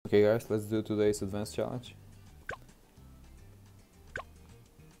Okay guys, let's do today's advanced challenge.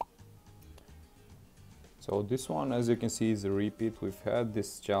 So this one, as you can see, is a repeat. We've had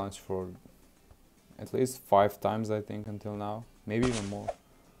this challenge for at least 5 times, I think, until now. Maybe even more.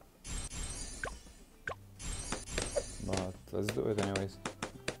 But let's do it anyways.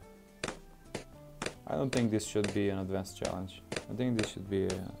 I don't think this should be an advanced challenge. I think this should be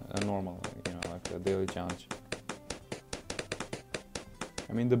a normal, like a daily challenge.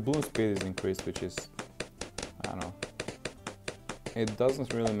 I mean, the balloon speed is increased, which is, I don't know. It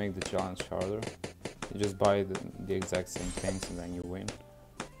doesn't really make the challenge harder. You just buy the exact same things and then you win.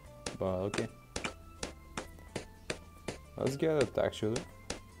 But okay. Let's get a attack shooter.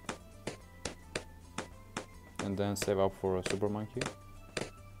 And then save up for a super monkey.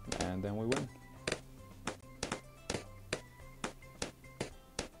 And then we win.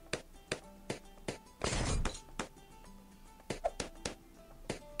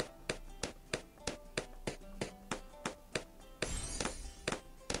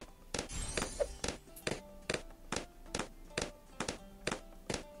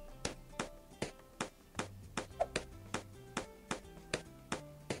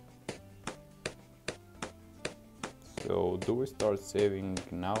 So do we start saving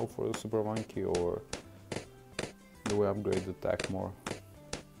now for the super monkey, or do we upgrade the attack more?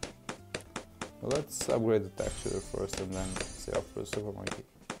 Well, let's upgrade the attack shooter first and then save up for the super monkey.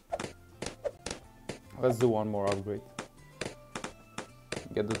 Let's do one more upgrade.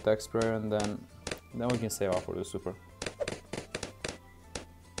 Get the attack sprayer and then we can save up for the super.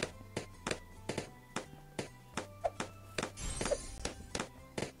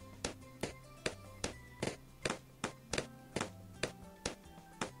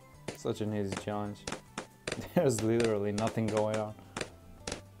 Such an easy challenge. There's literally nothing going on.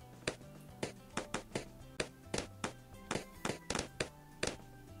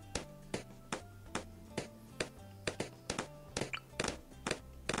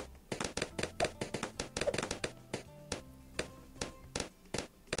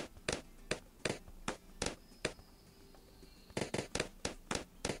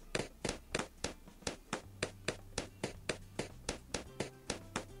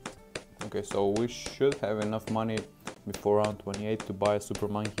 Okay, so we should have enough money before round 28 to buy a super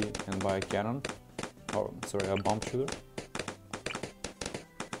monkey and buy a cannon, or sorry, a bomb shooter.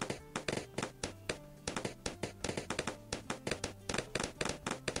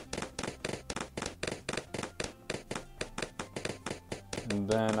 And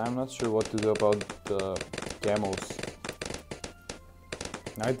then I'm not sure what to do about the camos.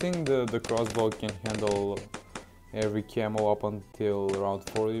 I think the crossbow can handle every camo up until round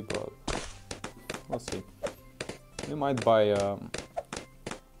 40, but we'll see. We might buy a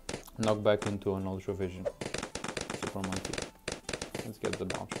knockback into an ultra vision super monkey. Let's get the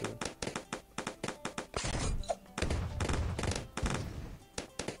bomb shooter.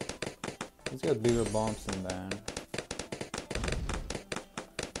 Let's get bigger bombs and then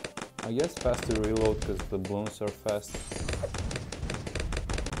I guess faster reload because the balloons are fast.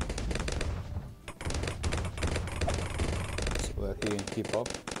 So that he can keep up.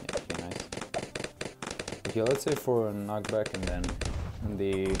 Yeah, okay, nice. Okay, let's say for a knockback and then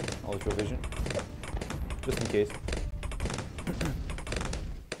the ultra vision, just in case.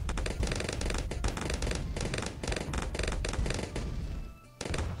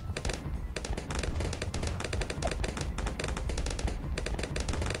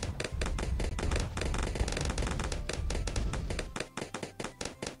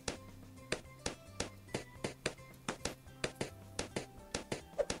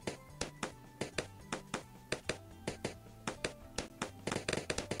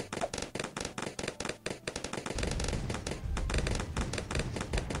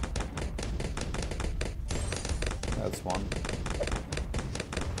 That's one.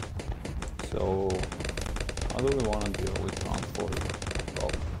 So how do we want to deal with round 40?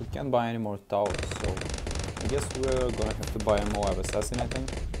 Well, we can't buy any more towers, so I guess we're gonna have to buy a Moab Assassin, I think.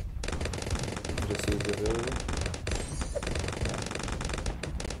 Just use the ability.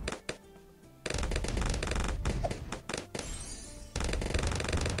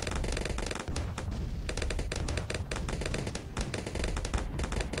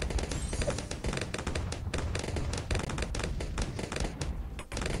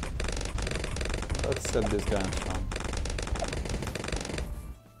 Let's set this guy on strong.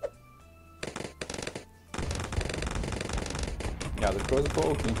 Yeah, the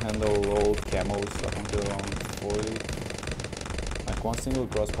crossbow can handle all camos up until around 40. Like one single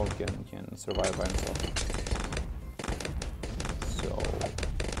crossbow can survive by himself. So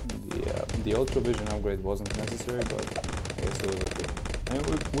the ultra vision upgrade wasn't necessary, but I guess it was okay. I mean,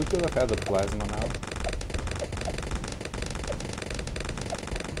 we could have had a plasma now.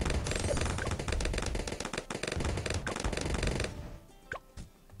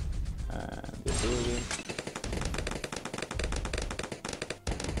 And the ability.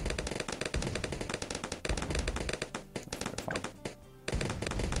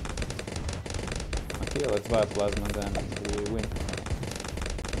 Okay, let's buy a plasma, then we win.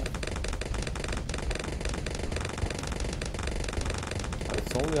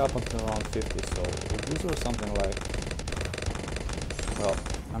 It's only up until around 50, so if this were something like... Well,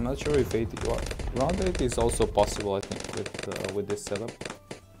 I'm not sure if 80... Well, round 80 is also possible, I think, with this setup.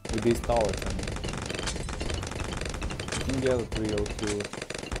 With these towers, I mean. You can get a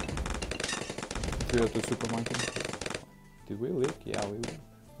 302 super monkey. Did we leak? Yeah, we leak.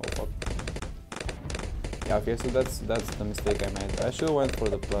 Oh fuck. Yeah, okay, so that's the mistake I made. I should have went for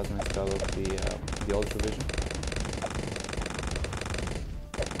the plasma instead of the ultra vision.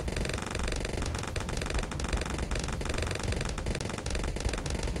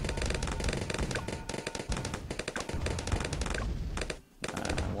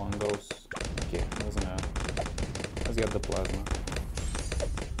 And one goes. Okay, doesn't matter. Let's get the plasma.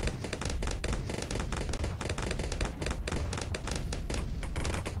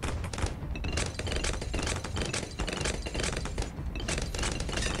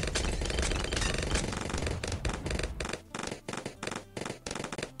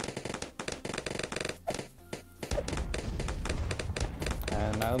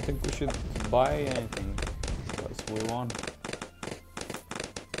 And I don't think we should buy anything, because we won.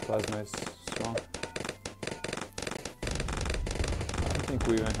 Plasma is strong. I don't think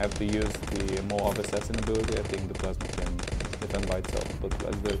we even have to use the Moab Assassin ability. I think the plasma can defend by itself, but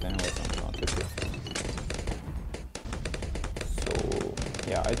let's do it anyway, so round 50. So,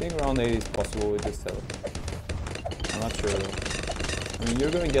 yeah, I think round 80 is possible with this setup. I'm not sure though. I mean,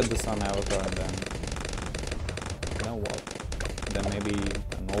 you're gonna get the Sun Avatar and then... You know what? Then maybe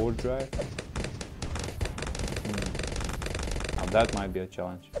an overdrive? Now that might be a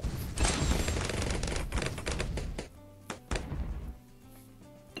challenge.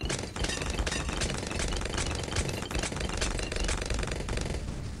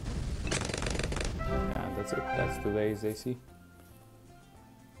 Yeah, that's it. That's today's AC.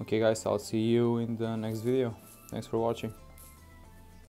 Okay guys, I'll see you in the next video. Thanks for watching.